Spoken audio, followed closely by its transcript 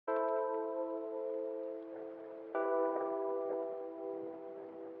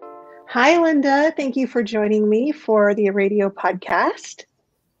Hi, Linda. Thank you for joining me for the ARRAYdio podcast.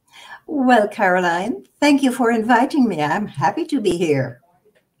 Well, Caroline, thank you for inviting me. I'm happy to be here.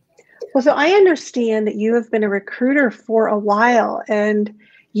 Well, so I understand that you have been a recruiter for a while and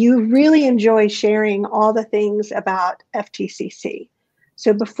you really enjoy sharing all the things about FTCC.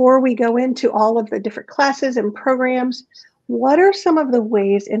 So before we go into all of the different classes and programs, what are some of the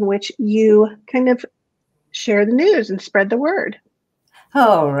ways in which you kind of share the news and spread the word?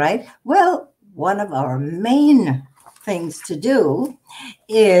 All right. Well, one of our main things to do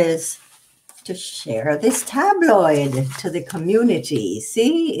is to share this tabloid to the community.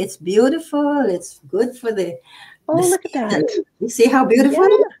 See, it's beautiful. It's good for the Look at that. You see how beautiful?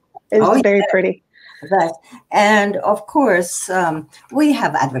 Yeah. It's very pretty. Right. And of course, we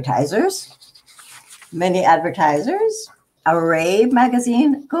have advertisers, many advertisers. Array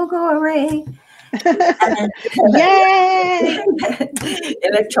magazine, Google Array. Yay!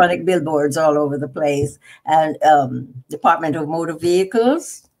 Electronic billboards all over the place, and Department of Motor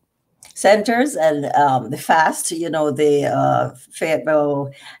Vehicles centers, and the FAST, the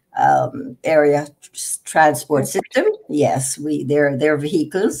Fayetteville area transport system. Yes, their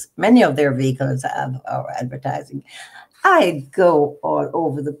vehicles, many of their vehicles have our advertising. I go all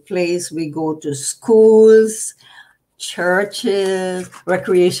over the place. We go to schools, churches,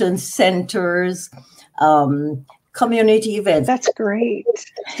 recreation centers, community events. That's great.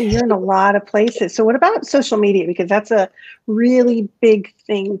 So you're in a lot of places. So what about social media? Because that's a really big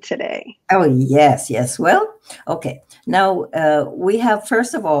thing today. Oh, yes. Well, okay. Now we have,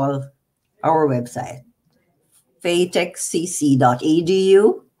 first of all, our website,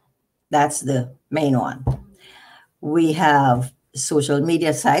 fayetechcc.edu. That's the main one. We have social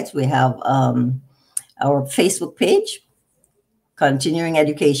media sites. We have our Facebook page, Continuing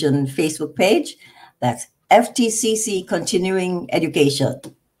Education Facebook page. That's FTCC Continuing Education.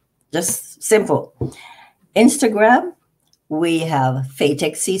 Just simple. Instagram, we have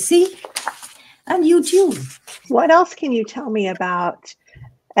FayTechCC, and YouTube. What else can you tell me about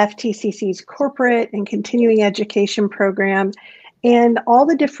FTCC's corporate and continuing education program and all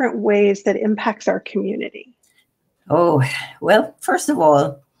the different ways that it impacts our community? Oh, well, first of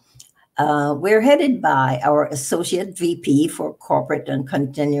all, we're headed by our Associate VP for Corporate and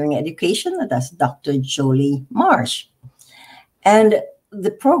Continuing Education, and that's Dr. Jolie Marsh. And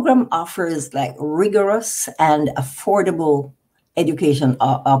the program offers like rigorous and affordable education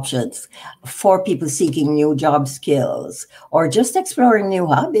options for people seeking new job skills or just exploring new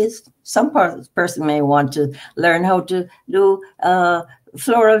hobbies. Some person may want to learn how to do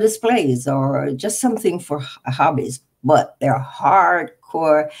floral displays or just something for hobbies, but they're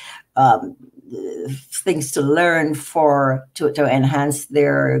hardcore things to learn to enhance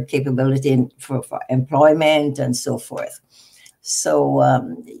their capability for employment and so forth. So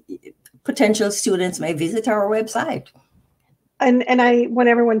potential students may visit our website. And I want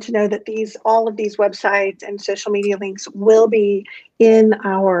everyone to know that all of these websites and social media links will be in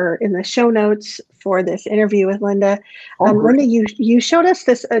the show notes for this interview with Linda. Linda, you showed us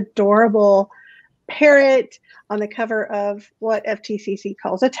this adorable parrot on the cover of what FTCC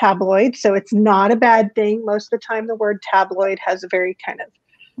calls a tabloid. So it's not a bad thing. Most of the time the word tabloid has a very kind of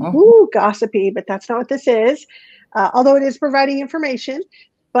gossipy, but that's not what this is. Although it is providing information,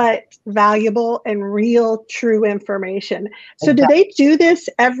 but valuable and real, true information. So do they do this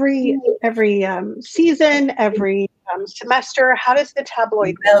every season, every semester? How does the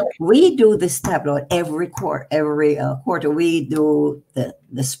tabloid work? Well, we do this tabloid every quarter. We do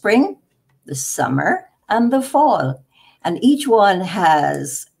the spring, the summer, and the fall. And each one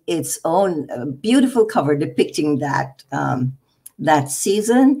has its own beautiful cover depicting that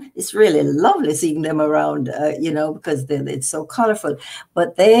season. It's really lovely seeing them around, because it's so colorful.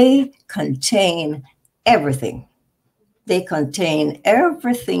 But they contain everything. They contain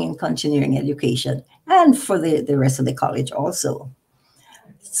everything in continuing education and for the rest of the college also.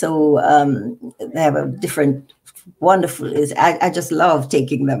 So they have a different wonderful. I just love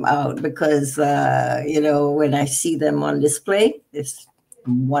taking them out because, when I see them on display, it's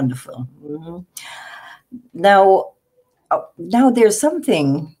wonderful. Mm-hmm. Now there's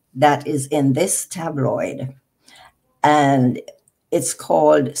something that is in this tabloid, and it's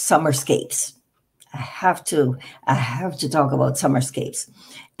called Summerscapes. I have to talk about Summerscapes.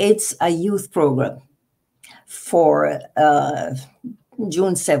 It's a youth program for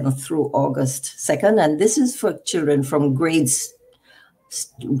June 7th through August 2nd, and this is for children from grades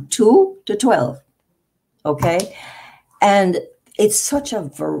 2 to 12. Okay, and it's such a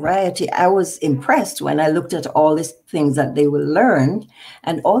variety. I was impressed when I looked at all these things that they will learn.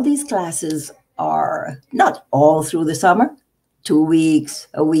 And all these classes are not all through the summer, 2 weeks,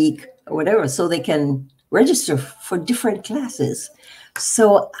 a week, or whatever, so they can register for different classes.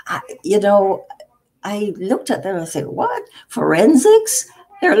 So, I looked at them and said, what? Forensics?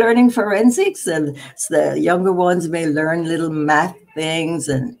 They're learning forensics, and the younger ones may learn little math things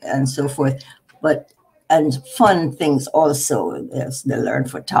and so forth, and fun things also. Yes, they learn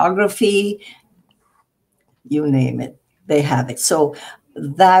photography, you name it, they have it. So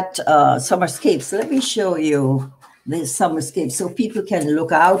that Summerscapes, let me show you this Summerscapes so people can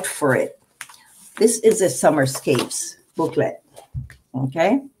look out for it. This is a Summerscapes booklet,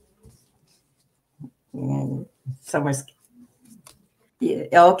 okay? Summerscapes.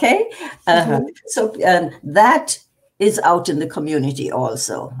 Yeah, okay. So that is out in the community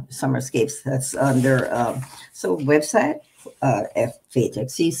also. Summerscapes. That's under so website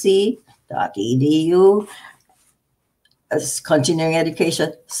FTCC.edu. As continuing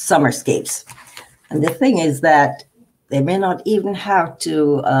education Summerscapes. And the thing is that they may not even have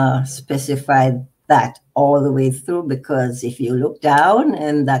to specify that all the way through, because if you look down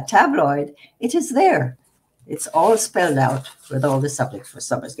in that tabloid, it is there. It's all spelled out with all the subjects for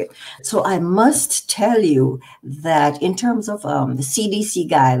Summerscape. So I must tell you that in terms of the CDC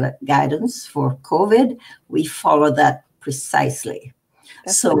guidance for COVID, we follow that precisely.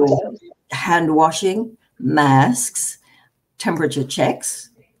 That's so awesome. Hand washing, masks, temperature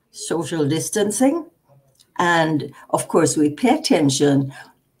checks, social distancing, and of course we pay attention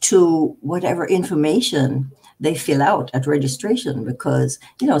to whatever information they fill out at registration, because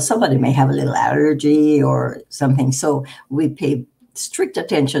somebody may have a little allergy or something, so we pay strict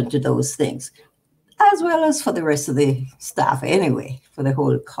attention to those things, as well as for the rest of the staff anyway, for the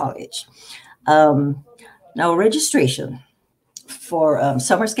whole college. Now registration for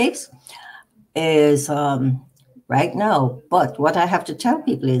Summerscapes is right now, but what I have to tell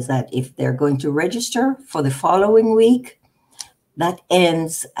people is that if they're going to register for the following week, that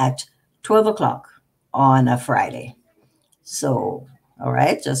ends at 12 o'clock on a Friday. So, all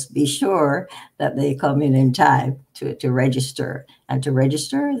right, just be sure that they come in time to register. And to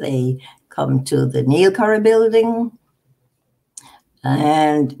register, they come to the Neil Curry building,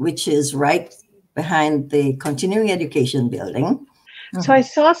 and which is right behind the continuing education building. So I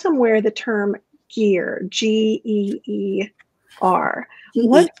saw somewhere the term GEER, GEER.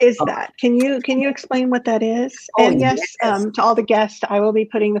 What is that? Can you explain what that is? Oh, and yes, yes. To all the guests, I will be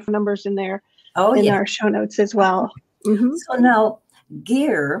putting the phone numbers in there our show notes as well. Mm-hmm. So now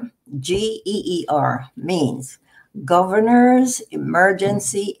GEER, GEER, means Governor's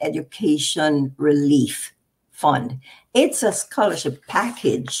Emergency Education Relief Fund. It's a scholarship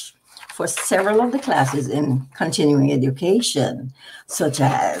package for several of the classes in continuing education, such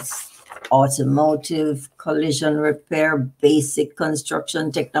as automotive, collision repair, basic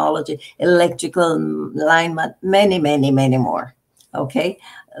construction technology, electrical alignment, many, many, many more. Okay,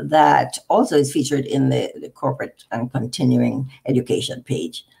 that also is featured in the corporate and continuing education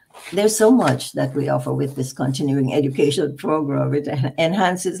page. There's so much that we offer with this continuing education program. It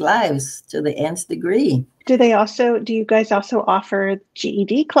enhances lives to the nth degree. Do you guys also offer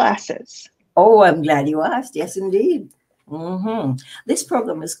GED classes? Oh, I'm glad you asked. Yes, indeed. Mm-hmm. This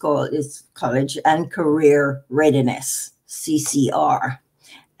program is College and Career Readiness, CCR.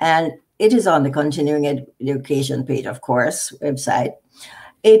 And it is on the continuing education page, of course, website.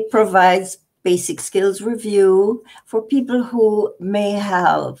 It provides basic skills review for people who may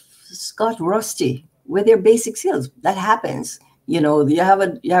have got rusty with their basic skills. That happens. You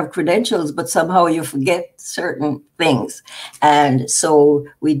have credentials, but somehow you forget certain things. And so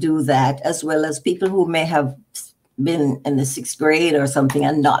we do that, as well as people who may have been in the 6th grade or something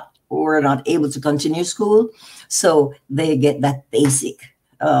and were not able to continue school. So they get that basic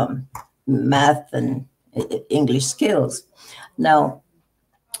math and English skills. Now,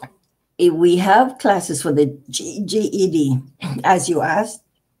 we have classes for the GED, as you asked,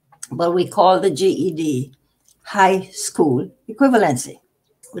 but we call the GED high school equivalency.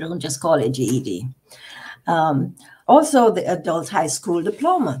 We don't just call it GED. Also, the adult high school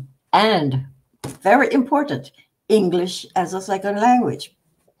diploma, and very important, English as a second language.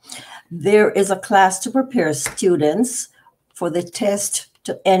 There is a class to prepare students for the test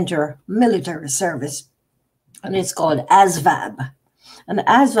to enter military service, and it's called ASVAB. And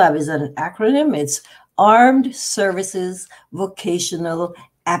ASVAB is an acronym. It's Armed Services Vocational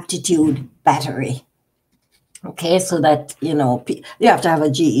Aptitude Battery. Okay, so that, you have to have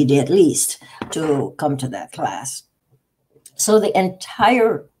a GED at least to come to that class. So the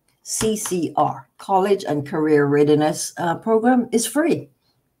entire CCR, College and Career Readiness program, is free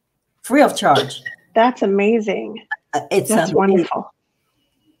of charge. That's amazing. That's wonderful.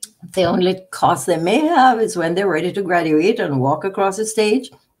 The only cost they may have is when they're ready to graduate and walk across the stage.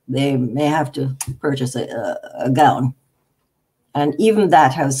 they may have to purchase a gown. And even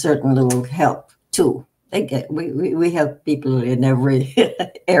that has certain little help too. We help people in every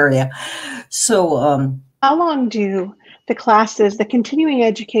area. So how long do the classes, the continuing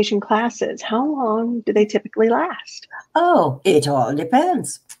education classes, how long do they typically last? Oh, it all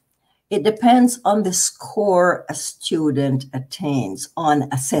depends. It depends on the score a student attains on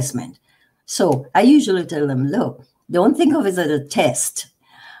assessment. So I usually tell them, look, don't think of it as a test.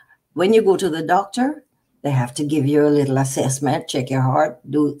 When you go to the doctor, they have to give you a little assessment, check your heart,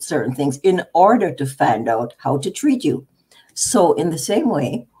 do certain things in order to find out how to treat you. So in the same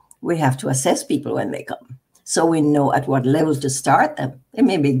way, we have to assess people when they come. So we know at what level to start them. They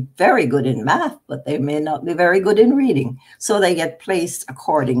may be very good in math, but they may not be very good in reading. So they get placed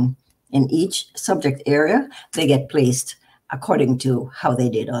according, in each subject area, they get placed according to how they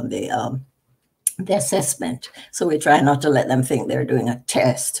did on the assessment. So we try not to let them think they're doing a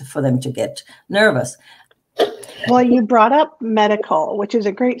test for them to get nervous. Well, you brought up medical, which is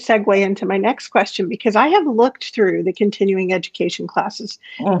a great segue into my next question, because I have looked through the continuing education classes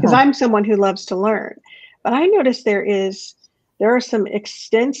because I'm someone who loves to learn. But I noticed there are some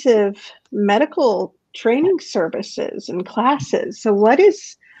extensive medical training services and classes. So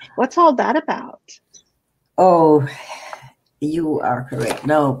what's all that about? Oh, you are correct.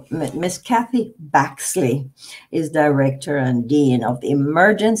 No, Miss Kathy Baxley is Director and Dean of the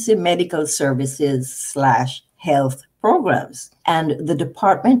Emergency Medical Services / Health Programs, and the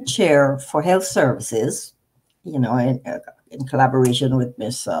Department Chair for Health Services, in collaboration with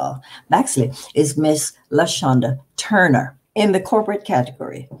Miss Baxley, is Miss LaShonda Turner. In the corporate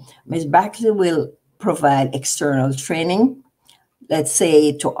category, Miss Baxley will provide external training, let's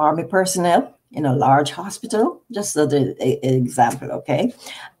say to Army personnel in a large hospital, just as an example, okay?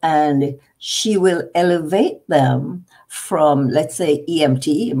 And she will elevate them from, let's say,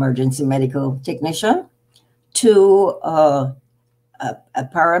 EMT, emergency medical technician, to a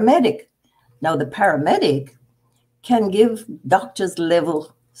paramedic. Now, the paramedic can give doctor's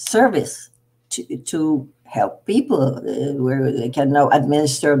level service to help people, where they can now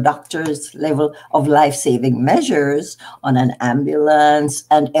administer doctor's level of life-saving measures on an ambulance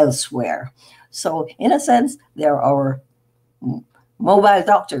and elsewhere. So in a sense, they're our mobile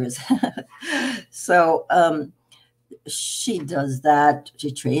doctors. So she does that,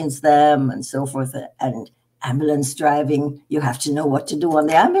 she trains them and so forth. And ambulance driving, you have to know what to do on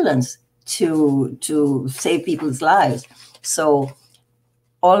the ambulance to save people's lives. So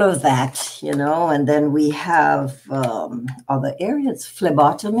all of that, and then we have other areas,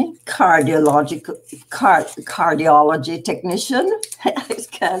 phlebotomy, cardiology technician. I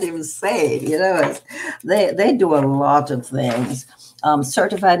can't even say, they do a lot of things.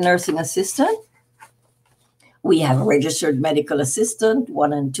 Certified nursing assistant. We have a registered medical assistant,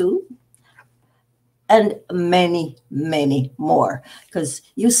 1 and 2. And many, many more. Because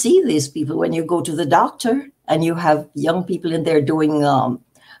you see these people when you go to the doctor and you have young people in there doing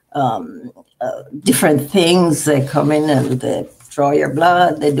different things. They come in and they draw your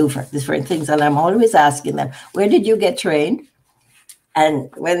blood, they do different things. And I'm always asking them, where did you get trained? And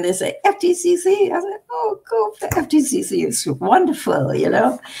when they say FTCC, I say, oh, go for FTCC. It's wonderful,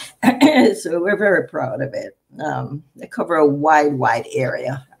 So we're very proud of it. They cover a wide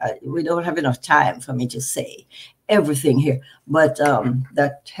area. We don't have enough time for me to say everything here, but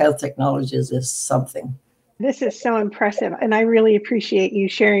that health technologies is something. This is so impressive, and I really appreciate you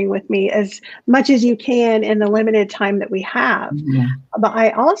sharing with me as much as you can in the limited time that we have. Yeah. But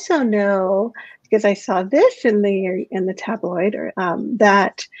I also know, because I saw this in the tabloid,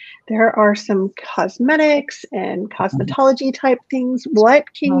 that there are some cosmetics and cosmetology type things.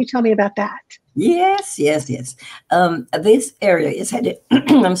 What can you tell me about that? Yes. This area is headed,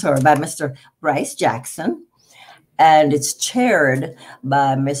 I'm sorry, by Mr. Bryce Jackson, and it's chaired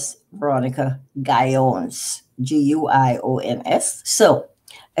by Miss Veronica Guions, Guions. So,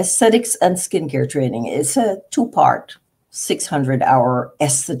 aesthetics and skincare training is a 2-part, 600-hour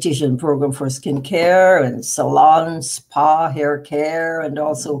esthetician program for skincare and salon, spa, hair care, and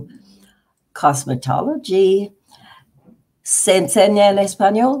also cosmetology. ¿Se enseña en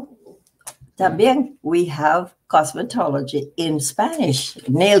español? También we have cosmetology in Spanish.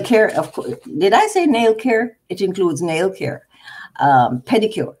 Nail care, of course. Did I say nail care? It includes nail care,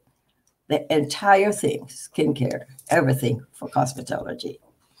 pedicure, the entire thing, skincare, everything for cosmetology.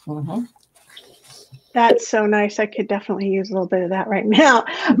 That's so nice. I could definitely use a little bit of that right now.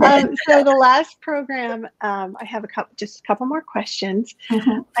 So the last program, I have just a couple more questions.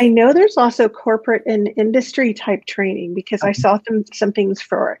 I know there's also corporate and industry type training, because I saw some things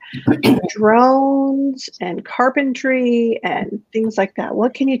for drones and carpentry and things like that.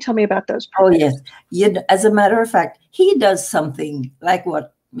 What can you tell me about those programs? Yes. As a matter of fact, he does something like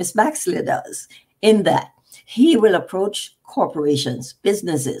what Ms. Baxley does, in that he will approach corporations,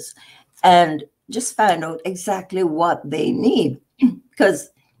 businesses, and just find out exactly what they need, because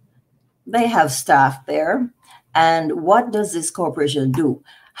they have staff there. And what does this corporation do?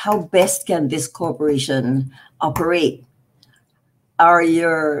 How best can this corporation operate? Are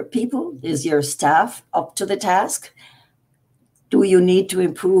your people, is your staff up to the task? Do you need to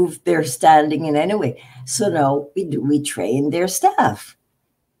improve their standing in any way? So now we train their staff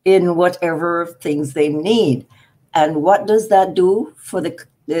in whatever things they need. And what does that do for the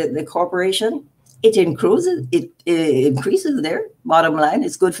corporation? It increases their bottom line.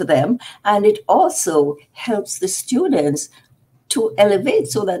 It's good for them. And it also helps the students to elevate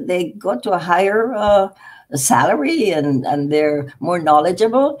so that they go to a higher salary and they're more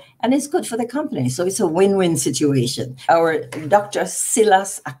knowledgeable, and it's good for the company. So it's a win-win situation. Our Dr.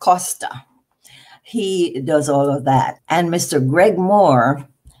 Silas Acosta, he does all of that. And Mr. Greg Moore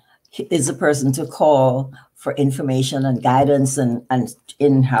is a person to call for information and guidance and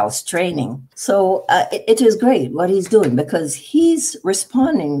in-house training. So it is great what he's doing, because he's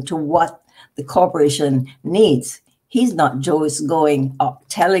responding to what the corporation needs. He's not just going up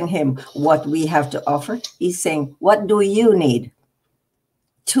telling him what we have to offer. He's saying, what do you need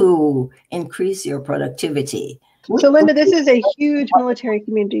to increase your productivity? So Linda, this is a huge military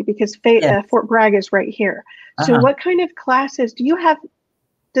community, because Fort Bragg is right here. So what kind of classes do you have?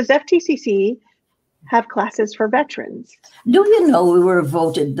 Does FTCC have classes for veterans? Do you know we were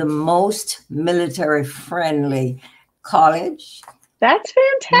voted the most military-friendly college? That's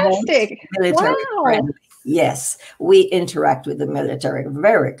fantastic. Military-friendly. Yes, we interact with the military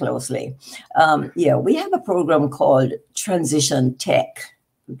very closely. We have a program called Transition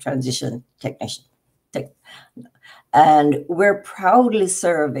Technician. And we're proudly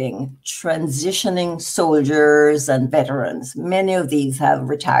serving transitioning soldiers and veterans. Many of these have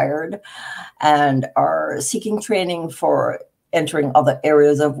retired and are seeking training for entering other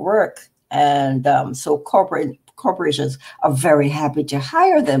areas of work. And so corporations are very happy to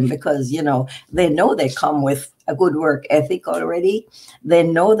hire them, because, they know they come with a good work ethic already. They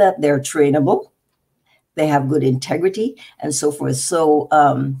know that they're trainable. They have good integrity and so forth. So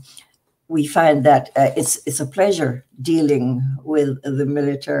we find that it's a pleasure dealing with the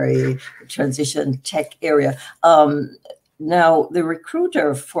military transition tech area. Now, the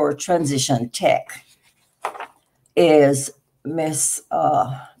recruiter for transition tech is Miss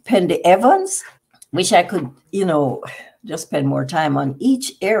Pendy Evans. Wish I could, just spend more time on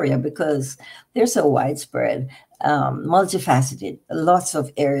each area, because they're so widespread, multifaceted, lots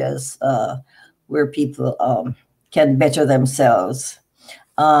of areas where people can better themselves.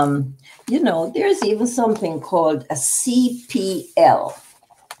 There's even something called a CPL,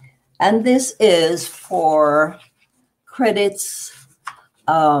 and this is for credits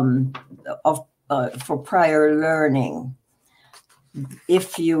for prior learning.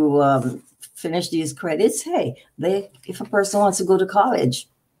 If you finish these credits, if a person wants to go to college,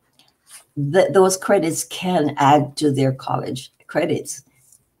 those credits can add to their college credits.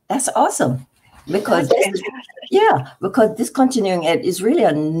 That's awesome, because because this continuing ed is really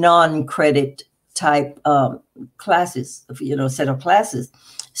a non-credit type classes, set of classes.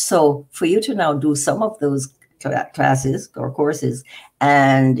 So for you to now do some of those classes or courses,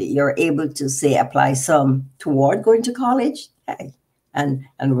 and you're able to say apply some toward going to college, and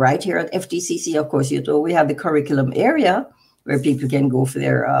right here at FTCC, of course, we have the curriculum area where people can go for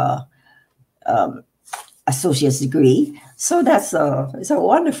their associate's degree. So it's a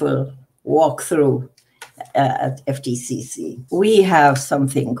wonderful walkthrough at FTCC. We have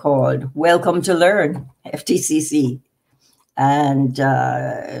something called Welcome to Learn, FTCC, and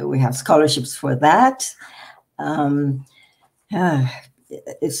we have scholarships for that.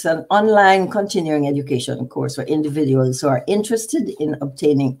 It's an online continuing education course for individuals who are interested in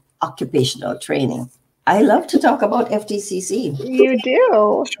obtaining occupational training. I love to talk about FTCC. You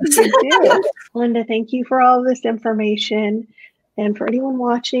do. Linda, thank you for all this information. And for anyone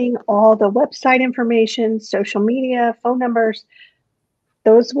watching, all the website information, social media, phone numbers,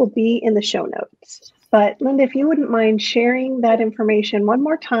 those will be in the show notes. But Linda, if you wouldn't mind sharing that information one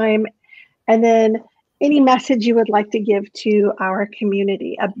more time, and then any message you would like to give to our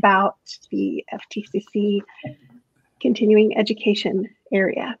community about the FTCC continuing education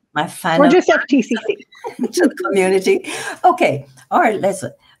area. My final Or just FTCC. to the community. Okay. All right. Let's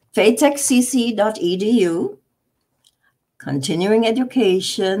fayettecc.edu, continuing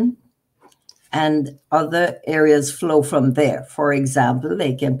education, and other areas flow from there. For example,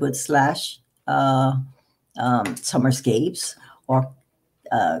 they can put /summerscapes or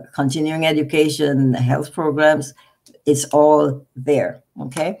continuing education, health programs. It's all there.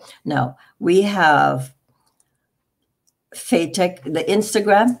 Okay. Now we have Faytech, the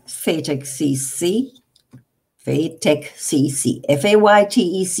Instagram, FayTechCC, FayTechCC,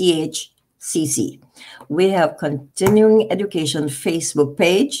 FayTechCC. We have continuing education Facebook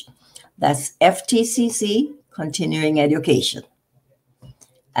page. That's FTCC Continuing Education.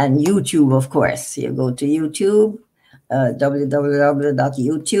 And YouTube, of course. You go to YouTube,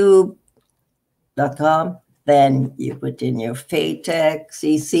 www.youtube.com. Then you put in your Faytech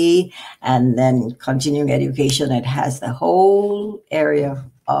CC and then continuing education. It has the whole area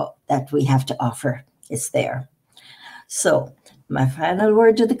that we have to offer. It's there. So my final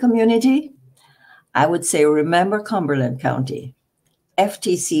word to the community, I would say, remember Cumberland County.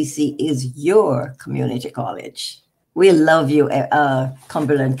 FTCC is your community college. We love you,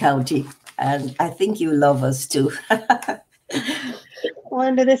 Cumberland County, and I think you love us too.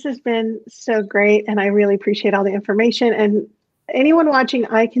 Linda, this has been so great, and I really appreciate all the information. And anyone watching,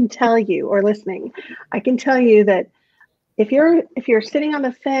 I can tell you, or listening, I can tell you that if you're sitting on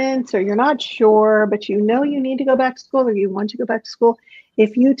the fence or you're not sure, but you know you need to go back to school or you want to go back to school,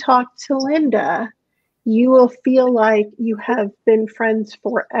 if you talk to Linda, you will feel like you have been friends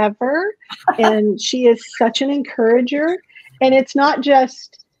forever. And she is such an encourager. And it's not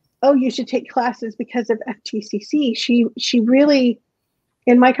just, oh, you should take classes because of FTCC. She really,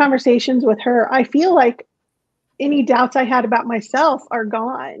 in my conversations with her, I feel like any doubts I had about myself are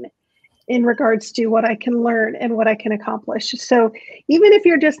gone in regards to what I can learn and what I can accomplish. So even if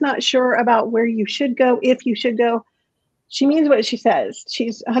you're just not sure about where you should go, if you should go, she means what she says.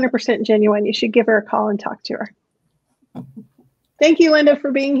 She's 100% genuine. You should give her a call and talk to her. Thank you, Linda,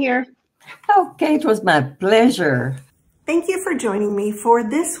 for being here. Okay, it was my pleasure. Thank you for joining me for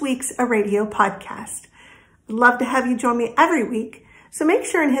this week's ARRAYdio podcast. I'd love to have you join me every week, so make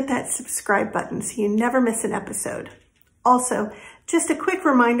sure and hit that subscribe button so you never miss an episode. Also, just a quick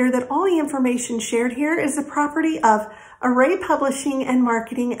reminder that all the information shared here is the property of Array Publishing and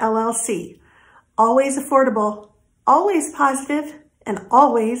Marketing, LLC. Always affordable, always positive, and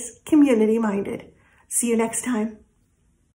always community-minded. See you next time.